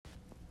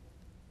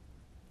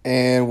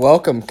And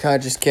welcome,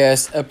 Conscious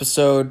Cast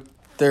episode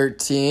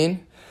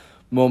 13,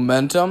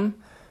 Momentum.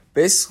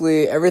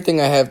 Basically,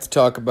 everything I have to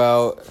talk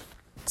about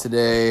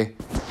today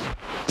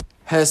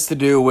has to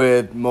do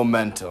with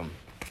momentum.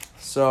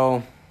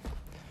 So,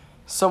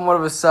 somewhat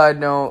of a side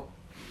note,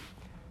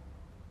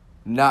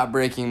 not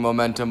breaking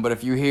momentum, but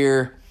if you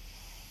hear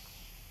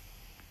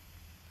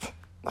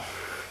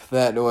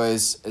that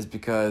noise, is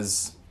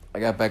because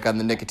I got back on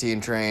the nicotine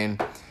train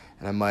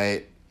and I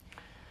might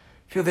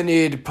feel the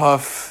need to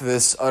puff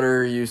this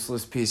utter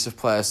useless piece of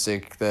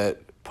plastic that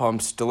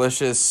pumps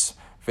delicious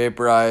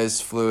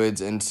vaporized fluids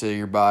into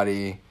your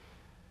body,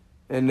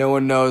 and no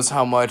one knows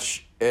how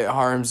much it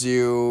harms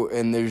you,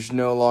 and there's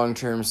no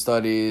long-term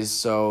studies,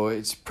 so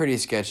it's pretty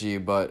sketchy,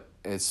 but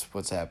it's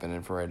what's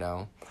happening for right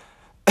now.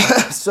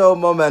 So,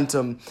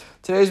 momentum.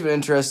 Today's been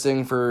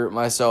interesting for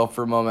myself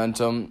for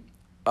momentum.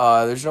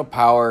 There's no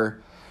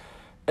power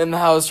in the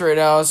house right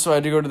now, so I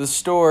had to go to the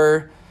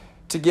store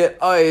to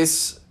get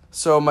ice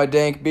so my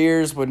dank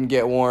beers wouldn't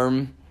get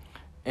warm.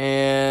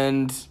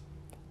 And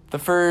the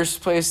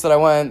first place that I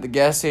went, the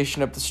gas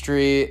station up the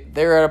street,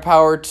 they were out of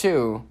power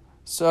too.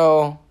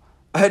 So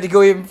I had to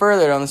go even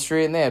further down the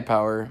street and they had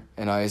power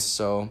and ice,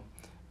 so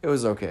it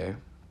was okay.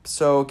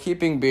 So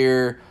keeping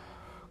beer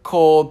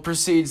cold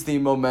precedes the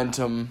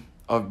momentum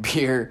of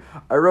beer.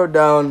 I wrote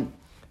down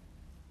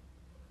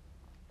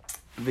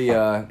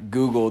the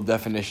Google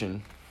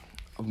definition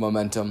of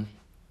momentum.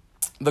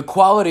 The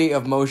quality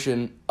of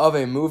motion of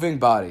a moving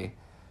body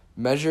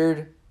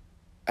measured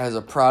as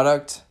a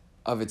product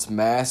of its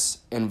mass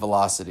and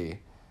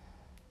velocity.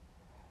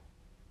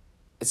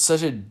 It's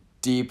such a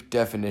deep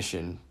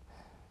definition.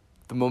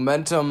 The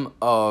momentum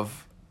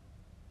of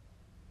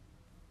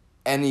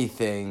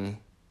anything.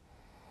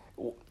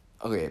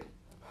 Okay,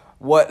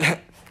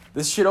 what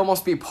this should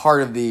almost be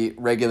part of the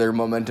regular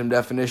momentum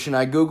definition.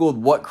 I googled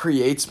what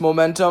creates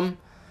momentum,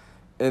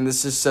 and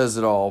this just says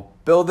it all.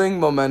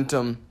 Building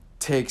momentum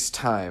takes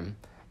time.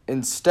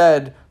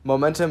 Instead,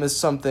 momentum is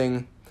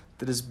something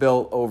that is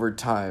built over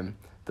time,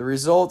 the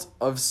result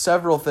of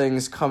several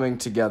things coming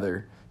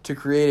together to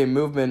create a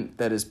movement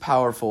that is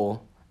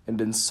powerful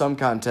and in some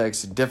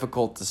contexts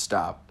difficult to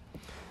stop.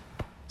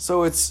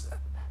 So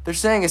they're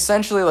saying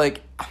essentially,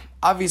 like,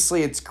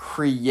 obviously it's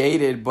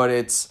created, but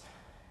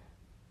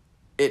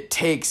it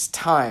takes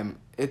time.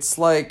 It's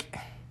like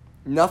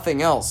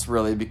nothing else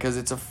really, because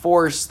it's a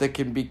force that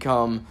can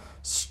become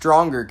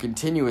stronger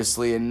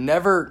continuously and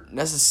never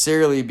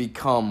necessarily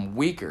become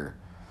weaker.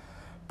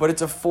 But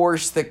it's a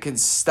force that can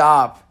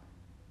stop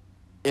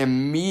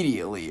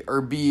immediately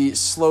or be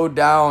slowed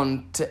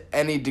down to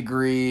any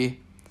degree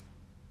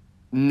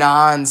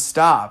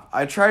non-stop.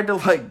 I tried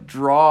to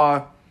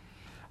draw,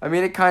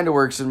 it kind of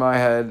works in my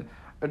head.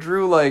 I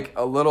drew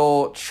a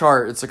little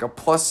chart. It's like a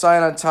plus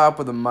sign on top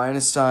with a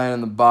minus sign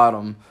on the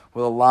bottom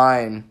with a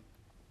line.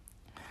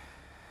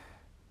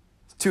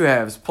 Two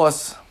halves,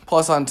 plus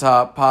on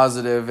top,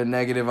 positive, and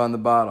negative on the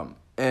bottom.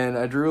 And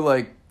I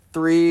drew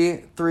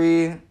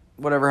three,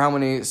 whatever, how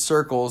many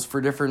circles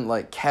for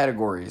different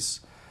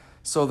categories.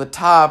 So the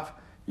top,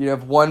 you'd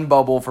have one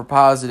bubble for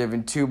positive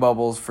and two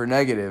bubbles for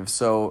negative.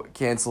 So it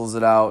cancels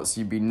it out.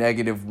 So you'd be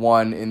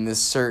 -1 in this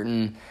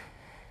certain.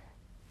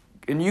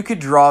 And you could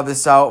draw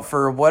this out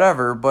for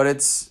whatever, but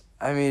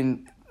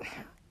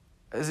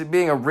is it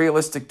being a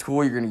realistic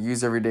tool you're going to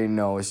use every day?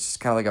 No, it's just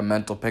kind of like a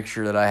mental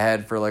picture that I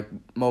had for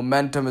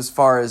momentum as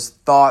far as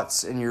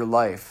thoughts in your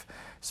life,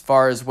 as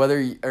far as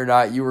whether or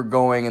not you were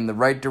going in the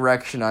right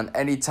direction on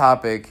any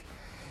topic.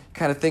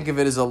 Kind of think of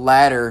it as a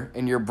ladder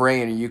in your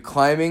brain. Are you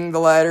climbing the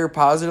ladder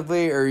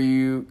positively, or are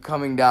you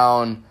coming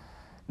down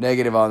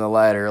negative on the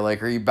ladder?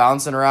 Are you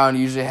bouncing around?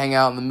 You usually hang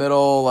out in the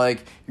middle,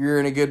 you're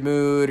in a good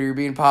mood or you're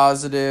being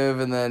positive,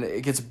 and then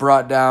it gets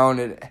brought down.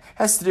 It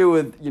has to do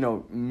with,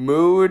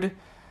 mood,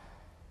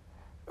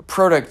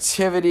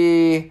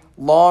 productivity,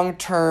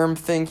 long-term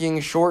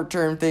thinking,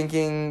 short-term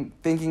thinking,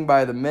 thinking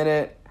by the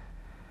minute.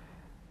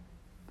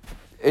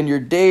 And your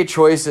day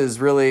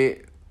choices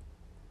really,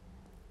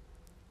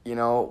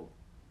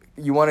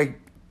 you want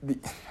to,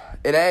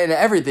 in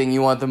everything,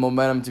 you want the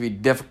momentum to be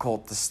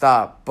difficult to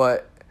stop,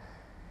 but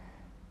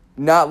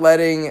not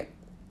letting,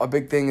 a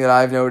big thing that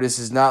I've noticed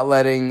is not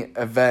letting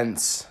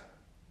events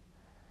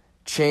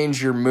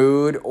change your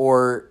mood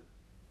or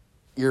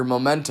your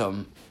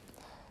momentum.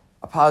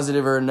 A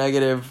positive or a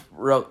negative,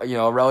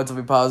 a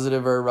relatively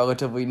positive or a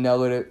relatively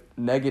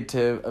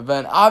negative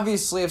event.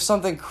 Obviously, if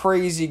something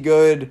crazy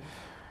good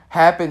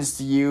happens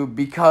to you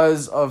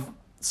because of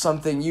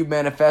something you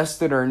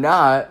manifested or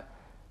not,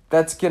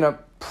 that's going to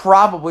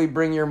probably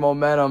bring your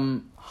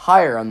momentum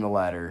higher on the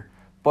ladder.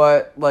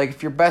 But,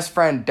 if your best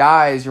friend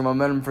dies, your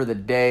momentum for the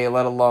day,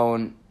 let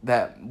alone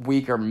that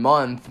week or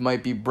month,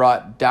 might be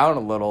brought down a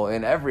little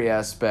in every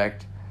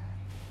aspect.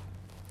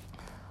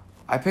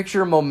 I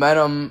picture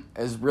momentum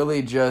as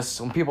really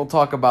just, when people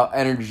talk about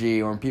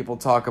energy or when people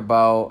talk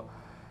about,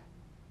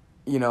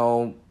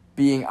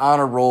 being on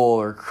a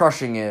roll or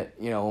crushing it,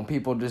 when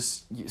people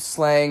just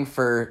slang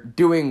for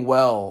doing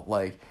well,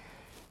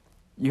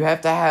 you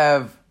have to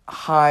have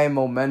high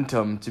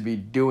momentum to be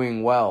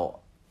doing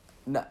well.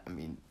 not, I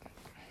mean,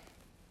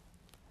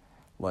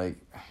 like,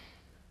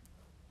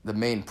 the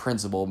main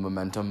principle of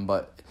momentum,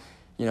 but,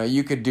 you know,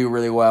 you could do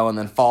really well and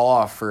then fall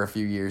off for a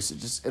few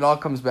years. It all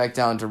comes back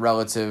down to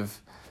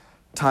relative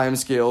time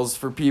scales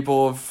for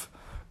people of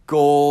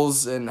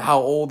goals and how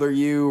old are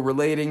you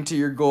relating to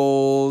your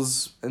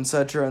goals,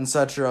 etc.,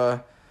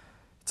 etc.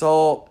 It's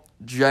all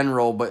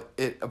general, but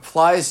it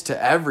applies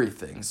to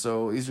everything.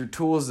 So these are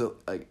tools that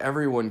like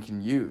everyone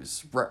can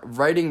use.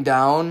 Writing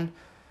down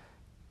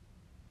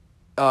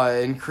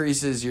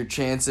increases your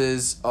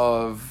chances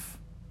of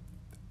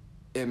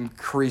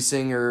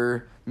increasing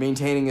or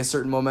maintaining a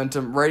certain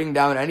momentum. Writing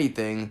down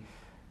anything,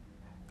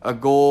 a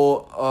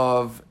goal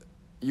of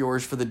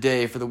yours for the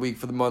day, for the week,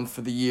 for the month,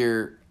 for the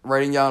year,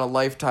 writing down a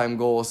lifetime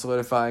goal,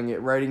 solidifying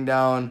it, writing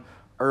down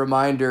a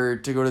reminder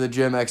to go to the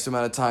gym X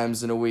amount of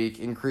times in a week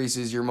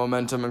increases your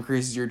momentum,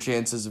 increases your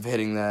chances of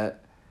hitting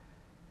that.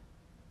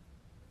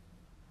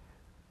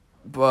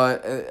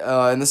 But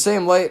in the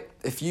same light,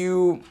 if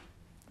you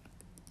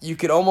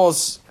could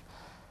almost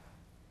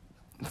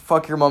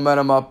fuck your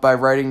momentum up by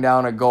writing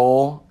down a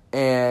goal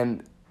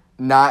and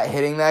not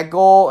hitting that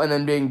goal and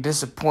then being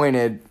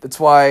disappointed. That's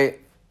why,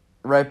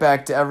 right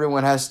back to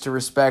everyone has to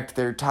respect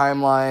their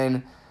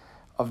timeline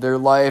of their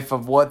life,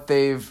 of what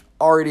they've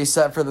already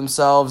set for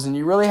themselves, and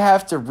you really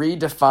have to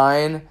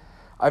redefine.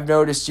 I've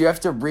noticed you have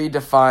to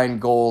redefine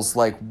goals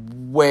like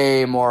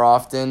way more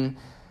often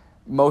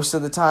most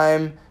of the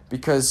time,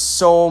 because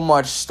so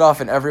much stuff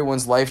in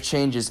everyone's life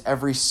changes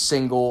every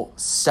single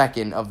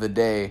second of the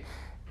day,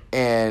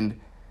 and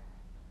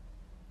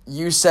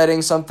you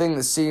setting something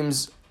that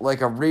seems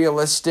like a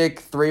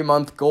realistic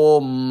 3-month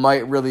goal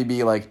might really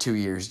be like 2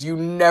 years. You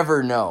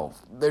never know.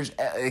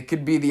 It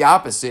could be the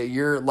opposite.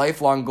 Your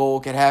lifelong goal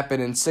could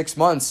happen in 6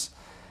 months.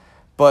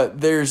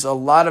 But there's a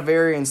lot of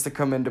variants that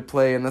come into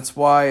play, and that's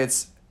why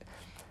it's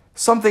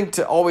something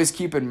to always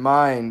keep in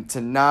mind,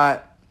 to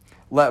not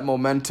let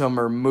momentum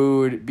or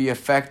mood be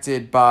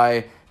affected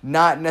by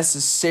not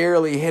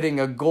necessarily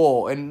hitting a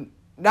goal. And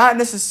not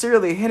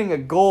necessarily hitting a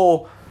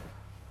goal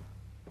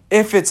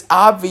if it's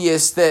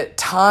obvious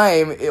that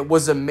it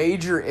was a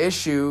major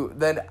issue,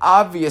 then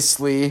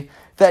obviously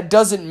that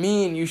doesn't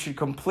mean you should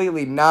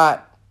completely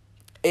not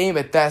aim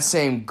at that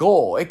same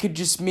goal. It could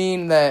just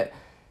mean that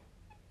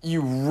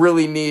you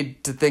really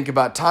need to think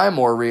about time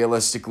more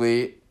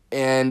realistically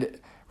and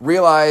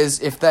realize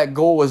if that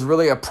goal was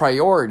really a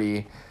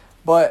priority.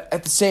 But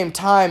at the same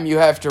time, you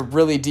have to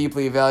really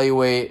deeply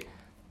evaluate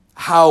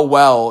how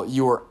well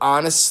you were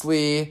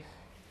honestly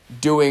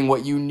doing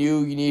what you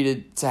knew you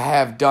needed to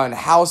have done.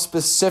 How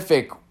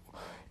specific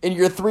in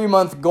your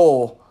 3-month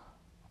goal,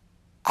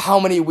 how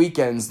many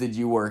weekends did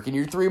you work? In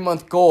your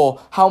 3-month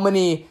goal, how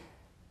many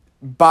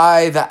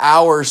by the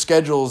hour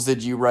schedules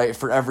did you write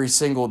for every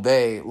single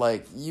day?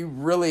 Like, you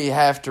really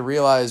have to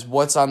realize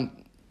what's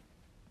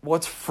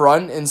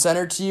front and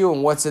center to you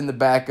and what's in the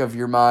back of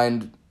your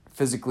mind,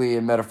 physically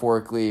and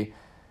metaphorically,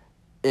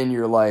 in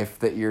your life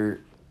that you're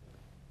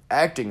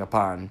acting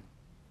upon.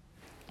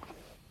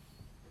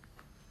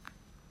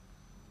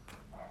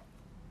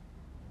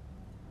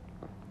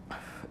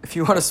 If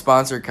you want to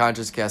sponsor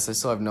Conscious Cast, I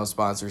still have no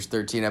sponsors,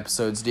 13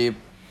 episodes deep.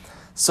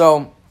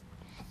 So,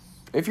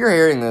 if you're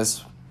hearing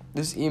this,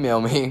 just email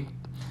me,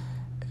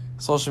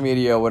 social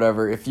media,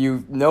 whatever. If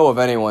you know of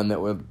anyone that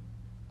would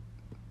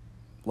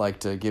like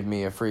to give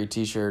me a free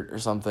t-shirt or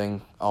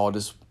something, I'll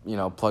just,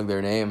 plug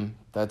their name.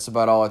 That's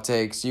about all it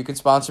takes. You can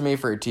sponsor me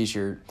for a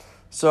t-shirt.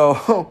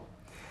 So,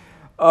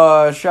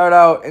 shout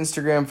out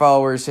Instagram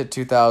followers, hit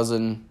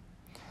 2,000.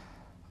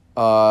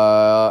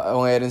 I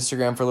only had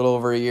Instagram for a little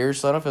over a year,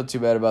 so I don't feel too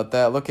bad about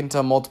that. Looking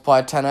to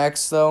multiply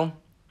 10x, though,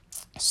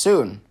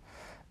 soon.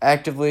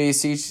 Actively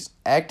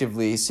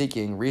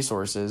seeking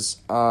resources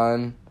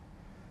on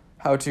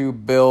how to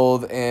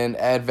build and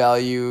add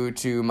value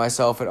to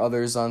myself and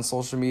others on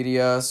social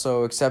media.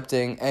 So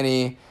accepting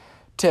any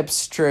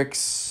tips,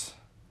 tricks,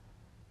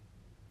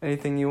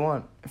 anything you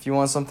want. If you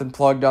want something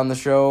plugged on the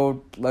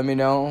show, let me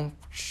know.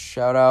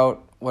 Shout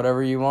out,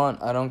 whatever you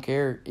want. I don't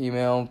care.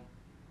 Email,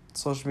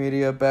 social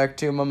media, back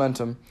to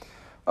momentum.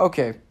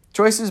 Okay,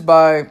 choices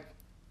by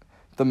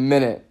the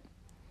minute.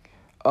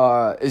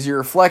 Is your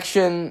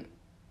reflection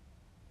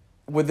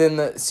within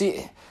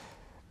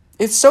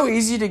it's so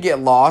easy to get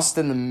lost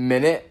in the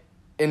minute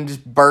and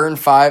just burn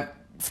 5,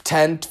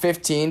 10,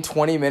 15,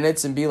 20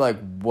 minutes and be like,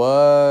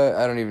 what?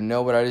 I don't even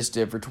know what I just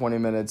did for 20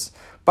 minutes.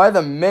 By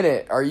the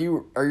minute, are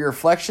your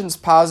reflections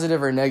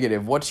positive or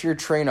negative? What's your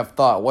train of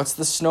thought? What's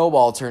the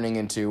snowball turning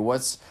into?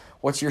 What's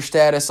your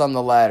status on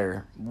the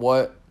ladder?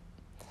 What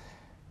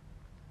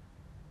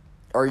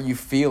are you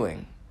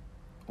feeling?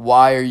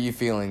 Why are you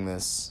feeling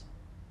this?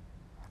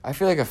 I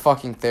feel like a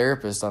fucking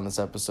therapist on this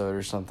episode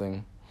or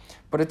something.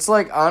 But it's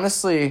like,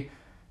 honestly,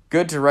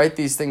 good to write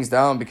these things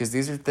down because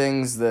these are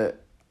things that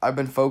I've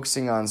been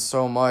focusing on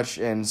so much,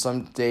 and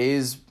some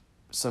days,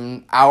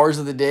 some hours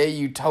of the day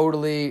you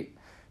totally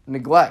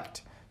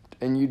neglect.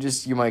 And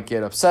you might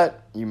get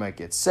upset, you might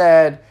get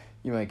sad,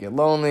 you might get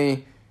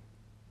lonely,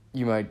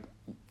 you might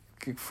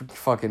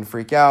fucking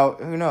freak out.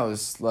 Who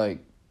knows? Like,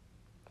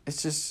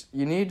 it's just,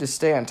 you need to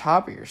stay on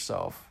top of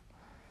yourself.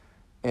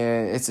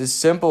 And it's as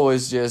simple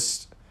as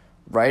just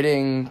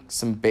writing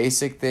some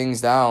basic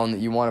things down that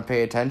you want to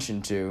pay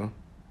attention to.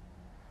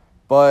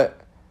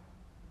 But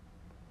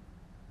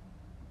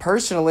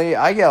personally,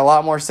 I get a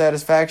lot more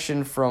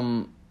satisfaction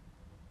from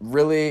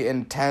really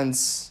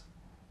intense,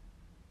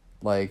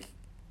 like,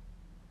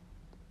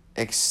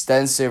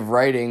 extensive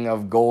writing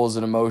of goals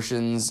and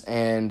emotions,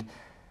 and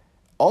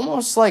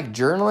almost like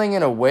journaling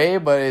in a way,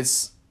 but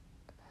it's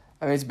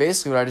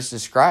basically what I just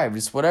described.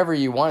 It's whatever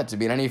you want it to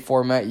be in any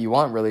format you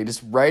want, really.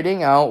 Just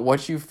writing out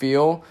what you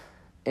feel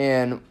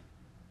and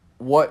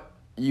what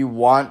you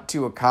want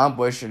to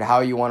accomplish and how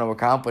you want to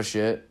accomplish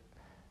it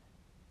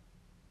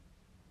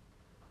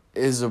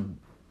is a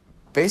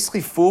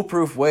basically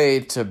foolproof way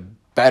to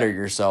better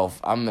yourself.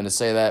 I'm going to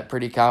say that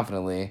pretty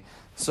confidently.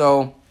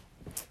 So,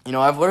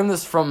 I've learned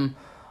this from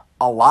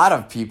a lot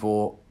of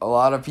people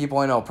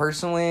I know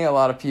personally, a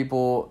lot of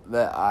people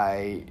that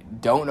I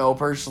don't know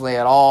personally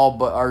at all,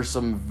 but are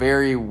some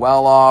very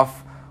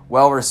well-off,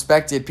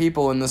 well-respected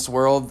people in this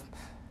world,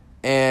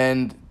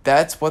 and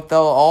that's what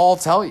they'll all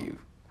tell you.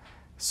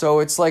 So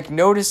it's like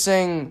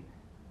noticing,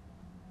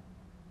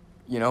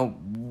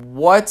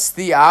 what's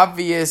the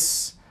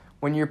obvious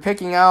when you're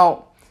picking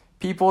out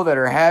people that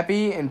are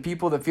happy and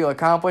people that feel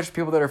accomplished,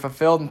 people that are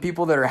fulfilled, and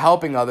people that are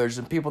helping others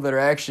and people that are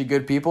actually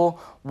good people.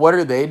 What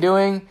are they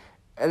doing?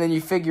 And then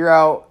you figure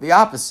out the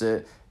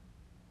opposite.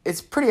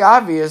 It's pretty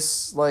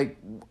obvious, like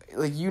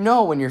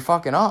when you're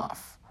fucking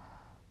off.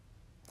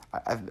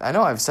 I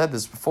know I've said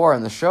this before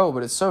on the show,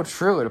 but it's so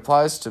true. It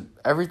applies to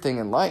everything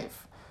in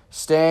life.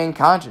 Staying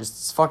conscious.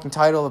 It's the fucking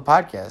title of the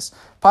podcast.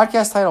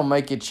 Podcast title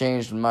might get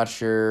changed. I'm not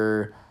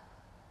sure.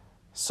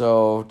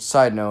 So,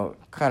 side note,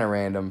 kind of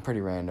random,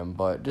 pretty random,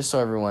 but just so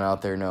everyone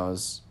out there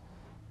knows,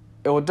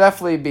 it will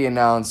definitely be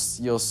announced.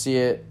 You'll see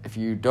it. If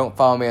you don't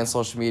follow me on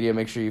social media,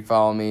 make sure you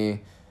follow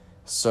me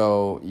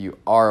so you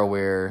are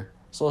aware.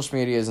 Social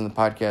media is in the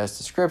podcast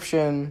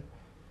description.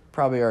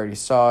 Probably already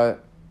saw it.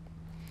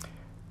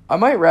 I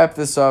might wrap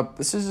this up.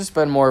 This has just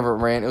been more of a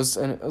rant. It was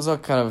a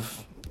kind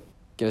of, I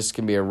guess it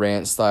can be a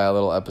rant style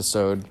little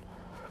episode.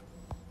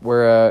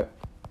 We're at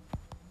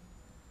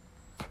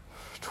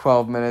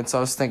 12 minutes.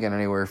 I was thinking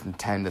anywhere from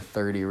 10 to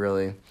 30,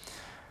 really.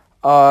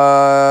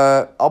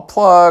 I'll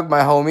plug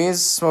my homies.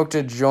 Smoked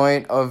a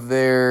joint of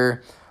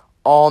their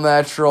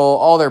all-natural,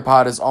 all their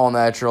pot is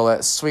all-natural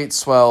at Sweet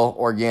Swell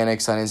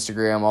Organics on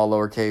Instagram, all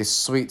lowercase,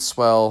 Sweet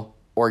Swell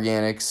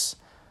Organics.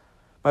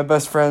 My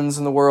best friends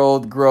in the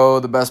world grow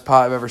the best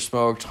pot I've ever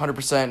smoked.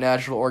 100%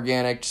 natural,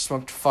 organic. Just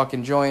smoked a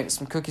fucking joint,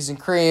 some cookies and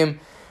cream.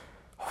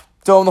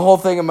 Doing the whole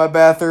thing in my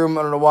bathroom.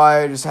 I don't know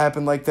why it just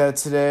happened like that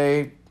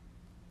today.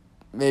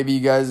 Maybe you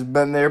guys have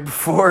been there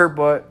before,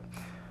 but,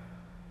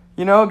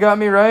 got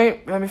me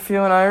right. Got me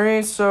feeling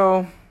irie,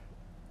 so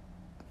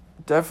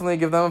definitely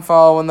give them a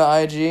follow on the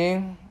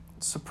IG.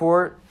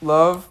 Support,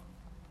 love.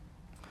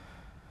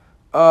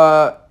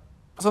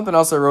 Something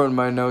else I wrote in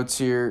my notes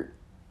here.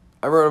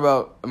 I wrote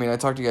about, I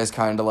talked to you guys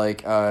kind of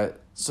like,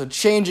 so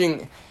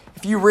changing,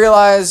 if you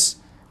realize,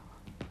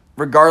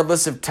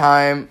 regardless of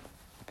time,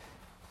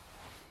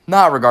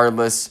 not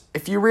regardless,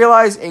 if you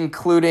realize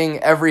including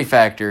every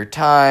factor,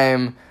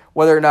 time,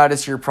 whether or not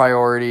it's your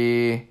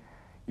priority,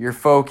 your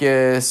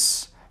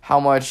focus,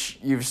 how much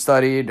you've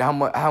studied,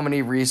 how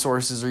many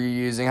resources are you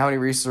using, how many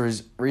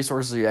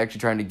resources are you actually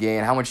trying to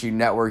gain, how much are you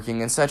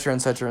networking, etc.,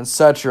 etc.,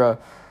 etc.,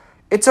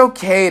 it's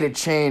okay to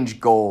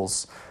change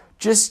goals.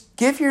 Just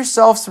give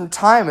yourself some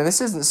time, and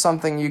this isn't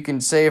something you can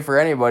say for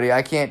anybody.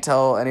 I can't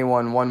tell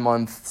anyone 1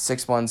 month,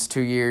 6 months, 2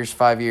 years,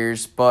 5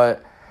 years,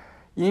 but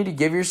you need to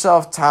give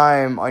yourself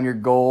time on your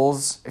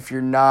goals if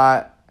you're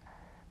not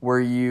where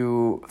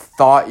you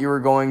thought you were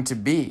going to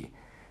be,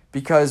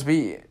 because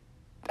we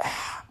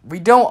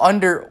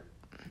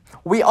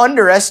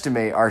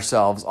underestimate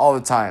ourselves all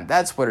the time.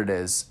 That's what it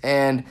is.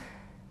 And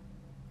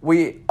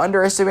we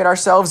underestimate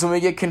ourselves and we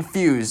get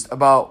confused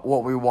about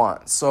what we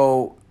want.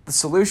 So the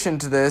solution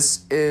to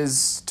this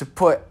is to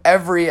put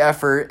every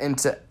effort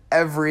into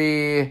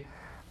every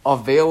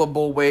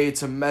available way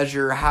to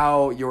measure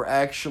how you're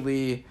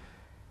actually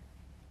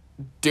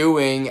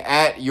doing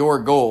at your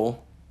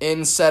goal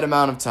in set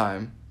amount of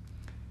time,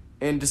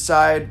 and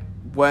decide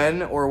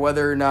when or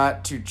whether or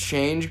not to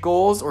change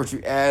goals or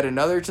to add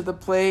another to the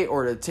plate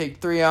or to take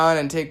 3 on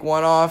and take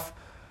 1 off.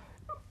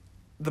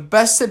 The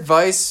best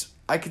advice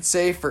I could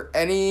say for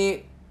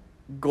any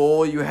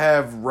goal you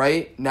have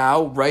right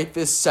now, right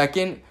this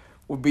second,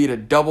 would be to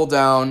double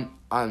down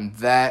on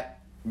that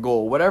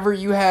goal. Whatever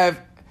you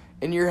have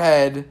in your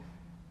head,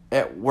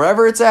 at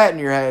wherever it's at in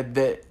your head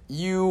that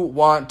you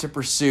want to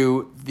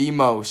pursue the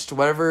most,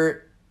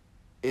 whatever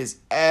is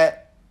at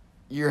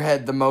your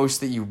head the most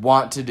that you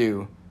want to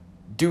do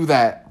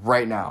that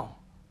right now.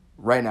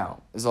 Right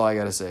now is all I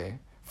gotta say.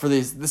 For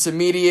this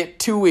immediate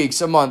 2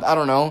 weeks, a month, I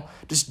don't know.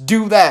 Just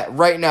do that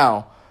right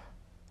now.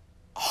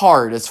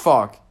 Hard as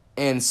fuck.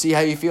 And see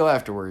how you feel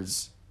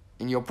afterwards.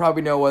 And you'll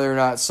probably know whether or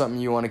not it's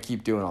something you want to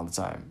keep doing all the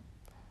time.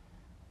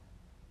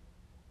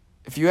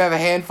 If you have a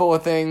handful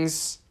of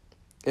things,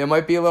 it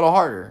might be a little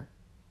harder.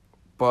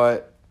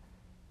 but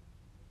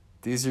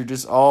these are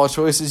just all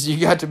choices you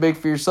got to make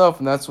for yourself,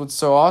 and that's what's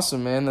so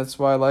awesome, man. That's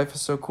why life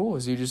is so cool,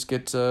 is you just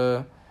get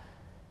to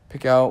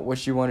pick out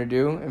what you want to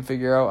do and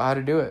figure out how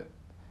to do it.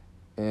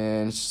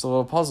 And it's just a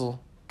little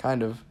puzzle,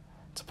 kind of.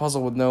 It's a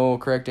puzzle with no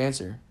correct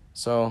answer.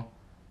 So,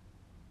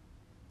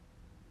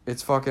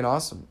 it's fucking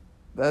awesome.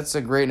 That's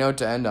a great note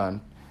to end on.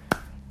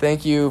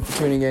 Thank you for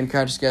tuning in,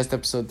 Conscious Guest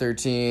episode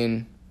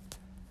 13.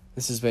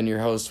 This has been your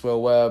host,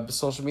 Will Webb.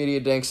 Social media,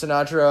 Dank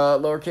Sinatra,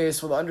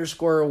 lowercase with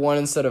underscore, one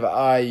instead of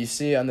I. You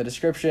see it on the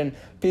description.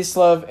 Peace,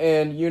 love,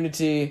 and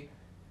unity.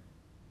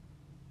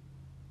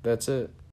 That's it.